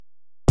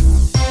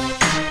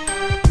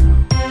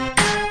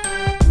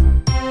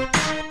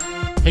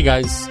Hey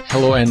guys,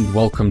 hello and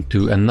welcome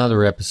to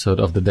another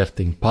episode of the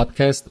DevThink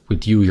podcast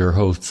with you, your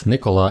hosts,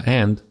 Nicola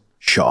and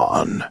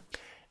Sean.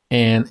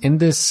 And in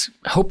this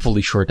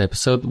hopefully short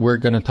episode, we're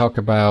going to talk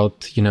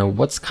about,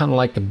 what's kind of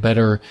like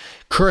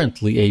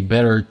currently a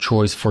better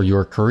choice for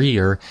your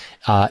career.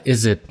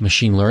 Is it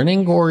machine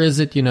learning or is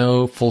it,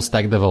 full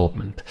stack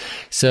development?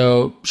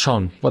 So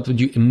Sean, what would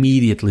you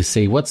immediately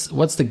say? What's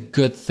the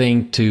good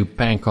thing to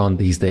bank on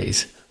these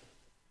days?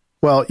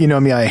 Well, you know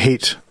me, I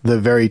hate the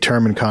very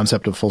term and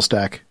concept of full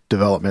stack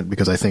development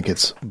because I think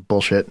it's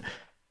bullshit.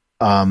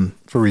 For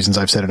reasons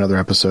I've said in other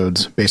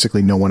episodes,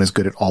 basically no one is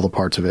good at all the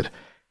parts of it.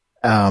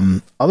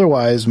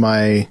 Otherwise,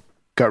 my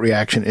gut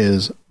reaction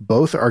is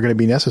both are going to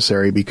be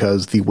necessary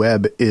because the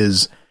web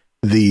is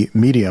the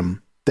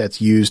medium that's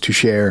used to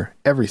share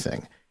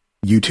everything.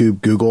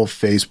 YouTube, Google,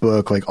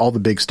 Facebook, like all the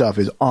big stuff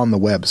is on the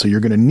web. So you're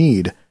going to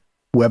need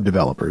web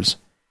developers.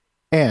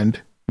 And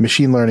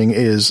machine learning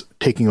is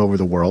taking over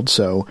the world.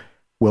 So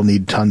we'll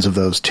need tons of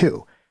those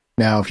too.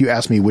 Now, if you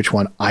ask me which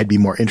one I'd be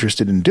more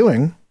interested in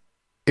doing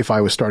if I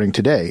was starting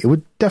today, it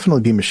would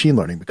definitely be machine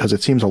learning because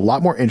it seems a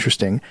lot more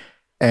interesting.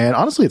 And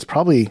honestly, it's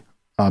probably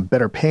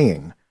better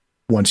paying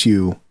once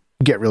you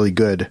get really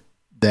good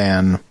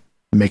than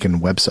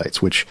making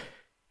websites, which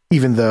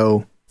even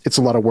though it's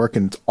a lot of work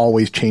and it's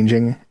always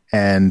changing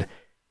and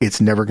it's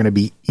never going to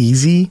be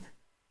easy,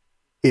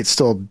 it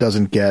still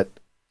doesn't get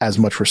as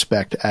much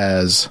respect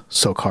as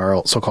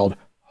so-called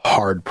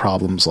hard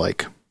problems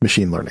like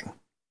machine learning.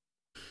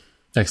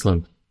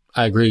 Excellent.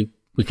 I agree.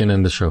 We can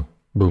end the show.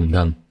 Boom,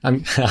 done.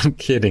 I'm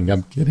kidding.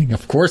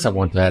 Of course I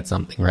want to add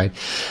something, right?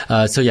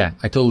 So yeah,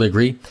 I totally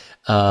agree.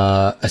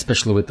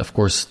 Especially with, of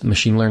course,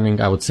 machine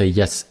learning, I would say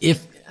yes.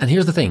 And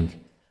here's the thing.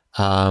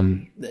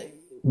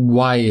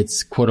 Why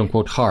it's quote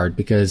unquote hard,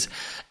 because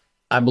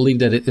I believe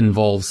that it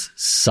involves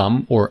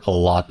some or a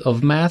lot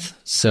of math.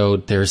 So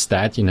there's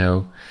that,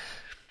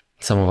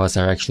 some of us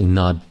are actually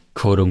not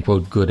quote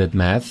unquote good at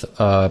math.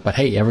 But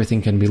hey,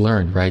 everything can be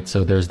learned, right?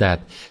 So there's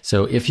that.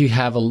 So if you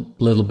have a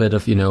little bit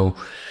of,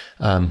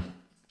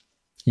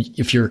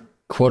 if you're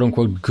quote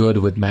unquote good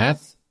with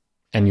math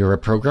and you're a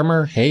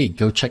programmer, hey,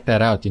 go check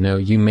that out.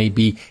 You may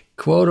be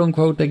quote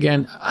unquote,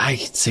 again, I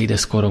say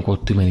this quote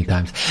unquote too many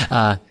times.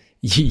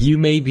 You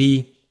may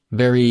be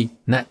very,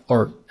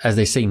 or as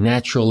they say,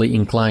 naturally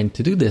inclined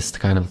to do this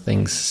kind of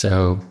things.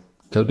 So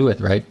go do it,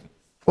 right?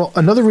 Well,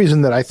 another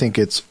reason that I think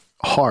it's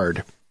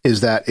hard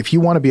is that if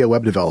you want to be a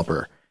web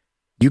developer,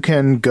 you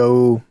can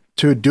go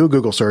to do a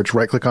Google search,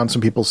 right click on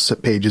some people's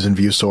pages and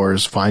view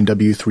source, find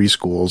W3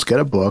 schools, get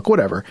a book,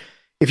 whatever.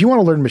 If you want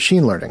to learn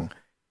machine learning,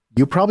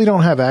 you probably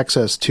don't have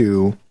access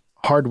to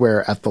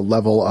hardware at the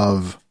level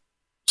of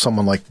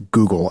someone like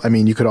Google. I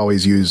mean, you could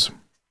always use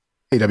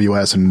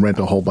AWS and rent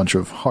a whole bunch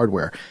of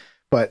hardware,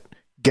 but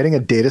getting a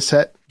data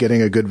set,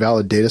 getting a good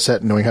valid data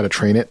set, knowing how to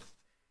train it,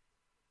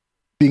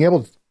 being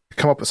able to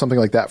come up with something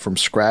like that from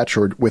scratch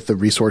or with the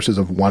resources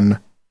of one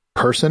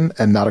person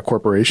and not a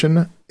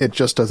corporation, it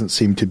just doesn't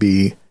seem to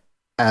be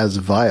as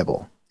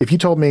viable. If you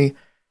told me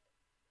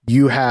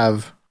you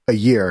have a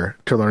year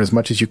to learn as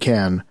much as you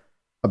can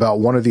about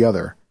one or the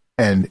other,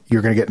 and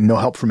you're going to get no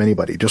help from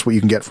anybody, just what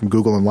you can get from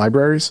Google and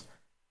libraries,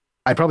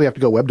 I'd probably have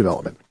to go web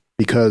development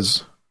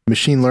because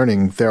machine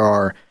learning, there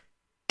are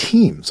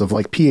teams of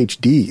like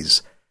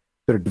PhDs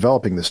that are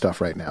developing this stuff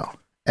right now.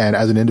 And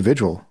as an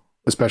individual,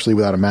 especially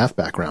without a math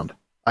background,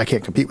 I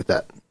can't compete with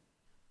that.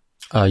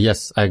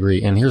 Yes, I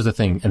agree. And here's the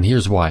thing, and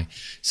here's why.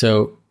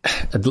 So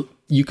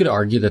you could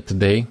argue that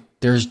today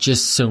there's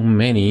just so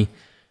many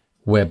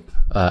web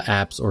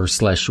apps or /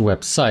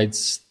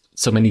 websites,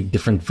 so many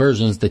different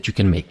versions that you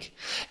can make.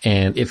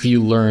 And if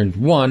you learned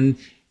one,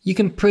 you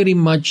can pretty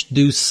much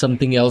do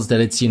something else that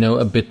it's,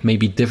 a bit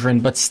maybe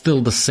different, but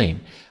still the same.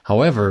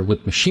 However,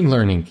 with machine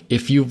learning,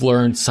 if you've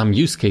learned some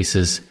use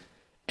cases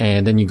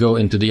and then you go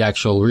into the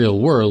actual real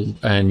world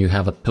and you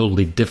have a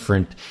totally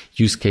different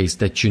use case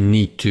that you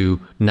need to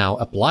now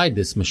apply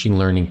this machine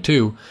learning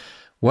to,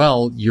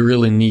 well, you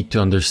really need to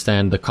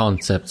understand the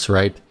concepts,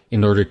 right?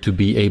 In order to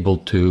be able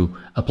to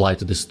apply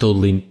to this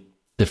totally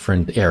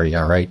different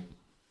area, right?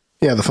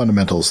 Yeah, the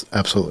fundamentals,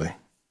 absolutely.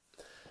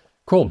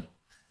 Cool.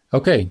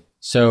 Okay,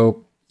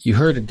 so you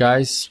heard it,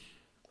 guys.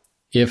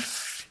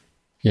 If,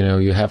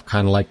 you have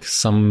kind of like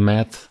some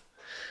math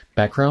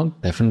background,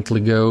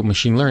 definitely go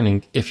machine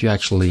learning. If you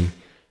actually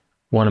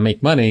want to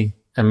make money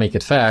and make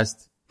it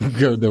fast,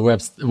 go the web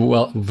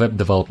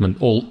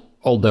development,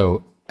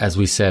 although, as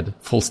we said,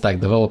 full stack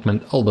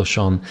development, although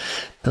Sean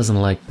doesn't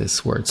like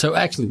this word. So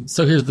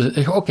here's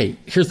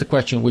the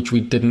question, which we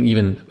didn't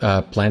even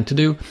plan to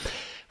do.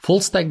 Full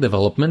stack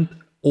development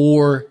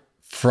or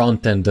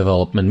front end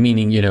development,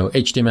 meaning,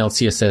 HTML,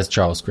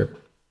 CSS,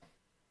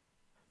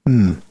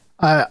 JavaScript.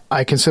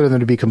 I consider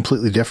them to be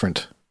completely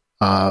different.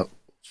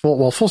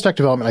 Full stack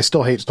development, I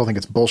still think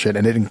it's bullshit,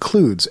 and it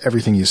includes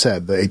everything you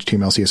said, the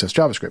HTML, CSS,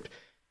 JavaScript.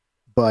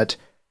 But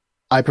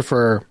I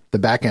prefer the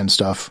back end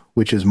stuff,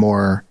 which is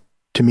more,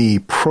 to me,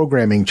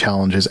 programming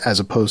challenges as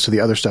opposed to the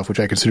other stuff, which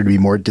I consider to be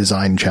more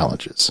design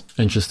challenges.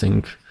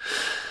 Interesting.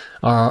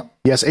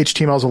 Yes,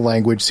 HTML is a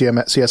language.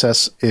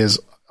 CSS is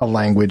a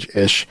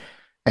language-ish,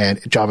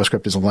 and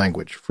JavaScript is a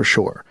language for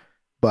sure.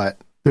 But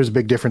there's a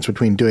big difference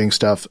between doing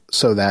stuff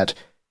so that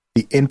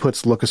the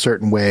inputs look a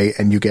certain way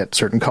and you get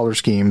certain color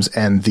schemes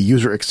and the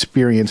user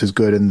experience is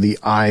good and the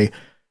eye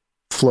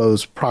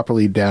flows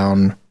properly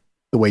down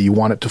the way you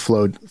want it to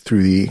flow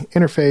through the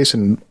interface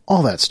and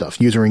all that stuff.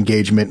 User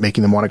engagement,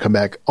 making them want to come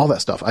back, all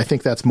that stuff. I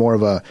think that's more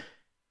of a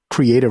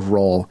creative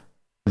role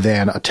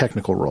than a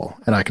technical role.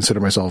 And I consider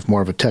myself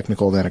more of a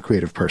technical than a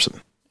creative person.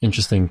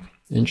 Interesting.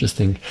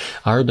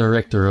 Our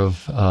director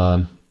of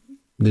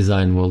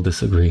design will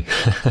disagree.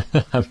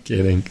 I'm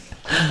kidding.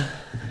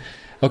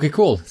 Okay,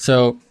 cool.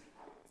 So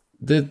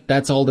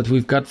that's all that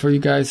we've got for you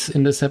guys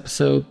in this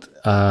episode.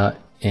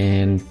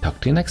 And talk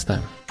to you next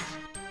time.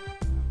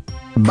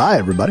 Bye,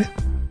 everybody.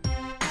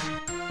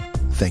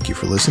 Thank you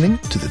for listening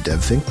to the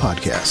DevThink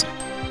podcast.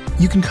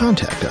 You can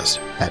contact us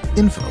at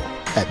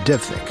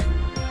info@devthink.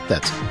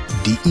 That's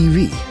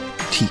DEVTH.INK.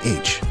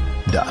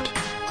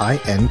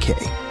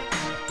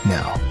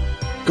 Now,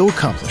 go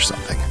accomplish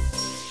something.